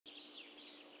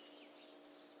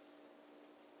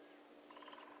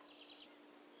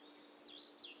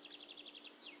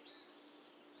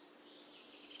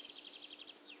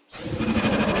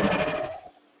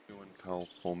huincal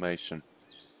formation.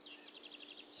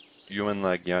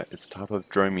 Huincal is a type of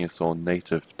dromaeosaur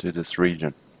native to this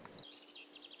region.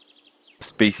 The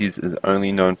species is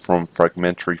only known from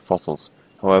fragmentary fossils.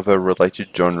 However,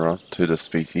 related genera to the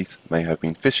species may have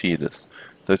been fish eaters,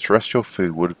 though terrestrial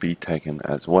food would be taken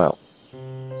as well.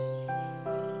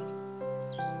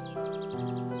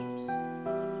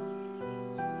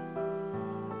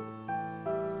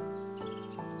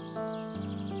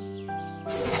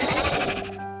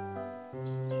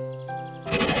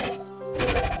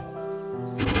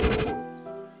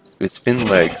 Its thin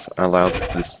legs allowed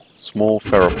this small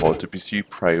theropod to pursue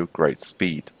prey with great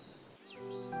speed.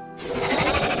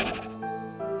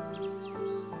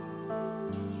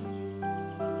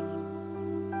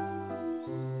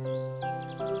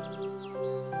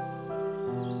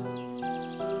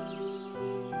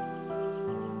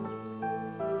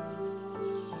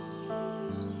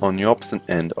 On the opposite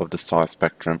end of the size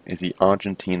spectrum is the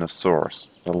Argentinosaurus,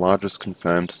 the largest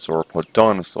confirmed sauropod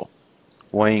dinosaur,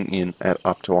 weighing in at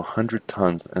up to 100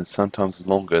 tons and sometimes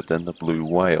longer than the blue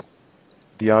whale.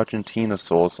 The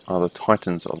Argentinosaurs are the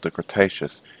titans of the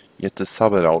Cretaceous, yet the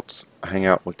subadults hang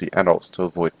out with the adults to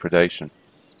avoid predation.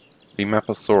 The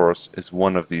Maposaurus is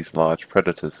one of these large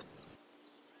predators.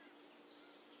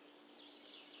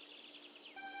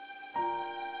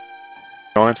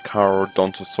 Giant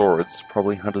Charodontosaurids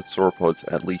probably hunted sauropods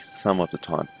at least some of the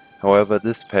time. However,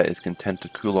 this pair is content to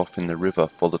cool off in the river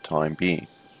for the time being.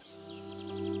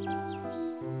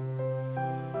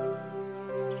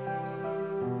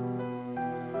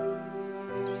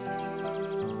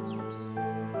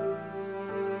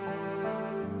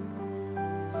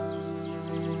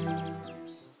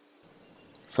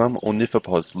 Some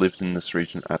ornithopods lived in this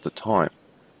region at the time.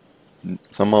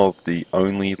 Some of the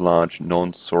only large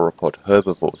non-sauropod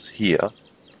herbivores here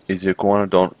is the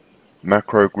iguanodont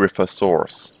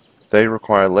Macrogryphosaurus. They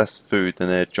require less food than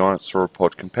their giant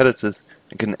sauropod competitors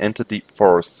and can enter deep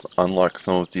forests, unlike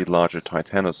some of the larger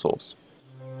titanosaurs.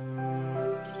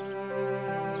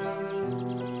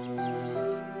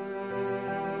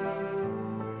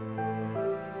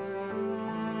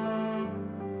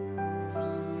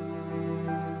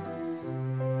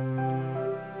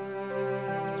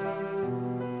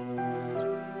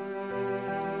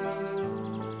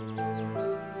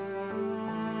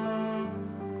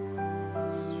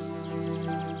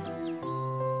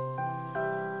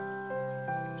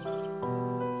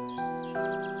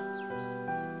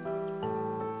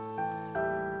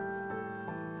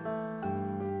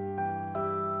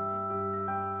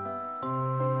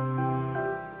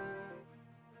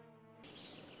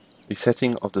 The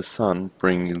setting of the sun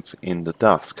brings in the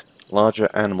dusk. Larger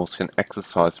animals can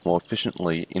exercise more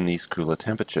efficiently in these cooler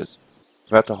temperatures.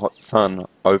 Without the hot sun,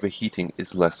 overheating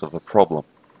is less of a problem.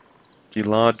 The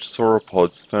large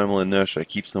sauropods' thermal inertia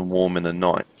keeps them warm in the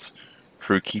nights,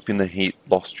 through keeping the heat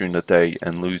lost during the day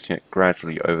and losing it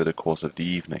gradually over the course of the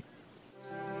evening.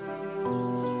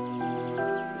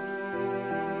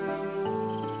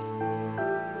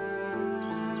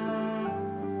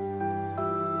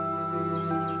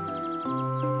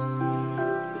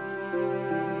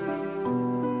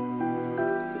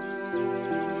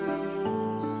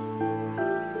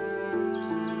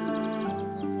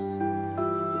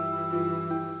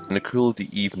 In the cool of the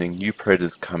evening, new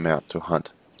predators come out to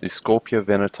hunt. The Scorpia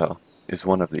venata is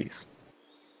one of these.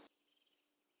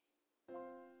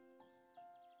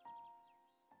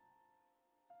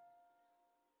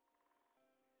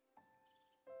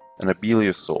 An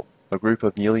abeliosaur, a group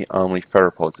of nearly armly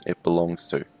theropods it belongs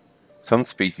to. Some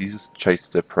species chase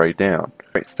their prey down.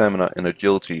 Great stamina and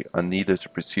agility are needed to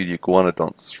pursue the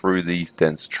iguanodonts through these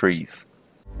dense trees.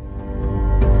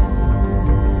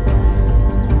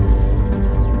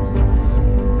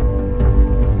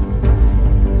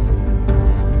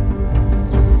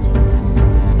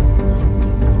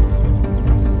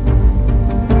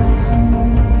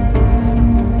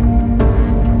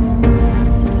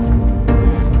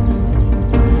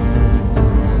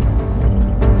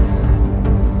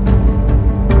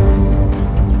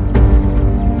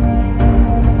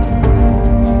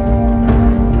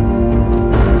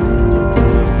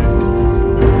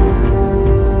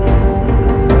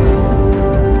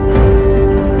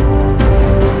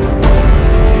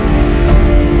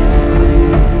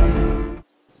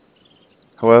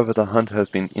 However, the hunt has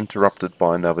been interrupted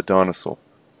by another dinosaur.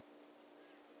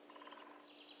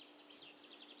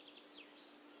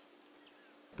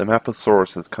 The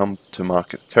Maposaurus has come to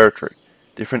mark its territory.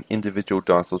 Different individual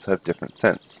dinosaurs have different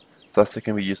scents, thus they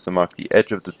can be used to mark the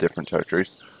edge of the different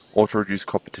territories or to reduce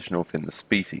competition within the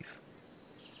species.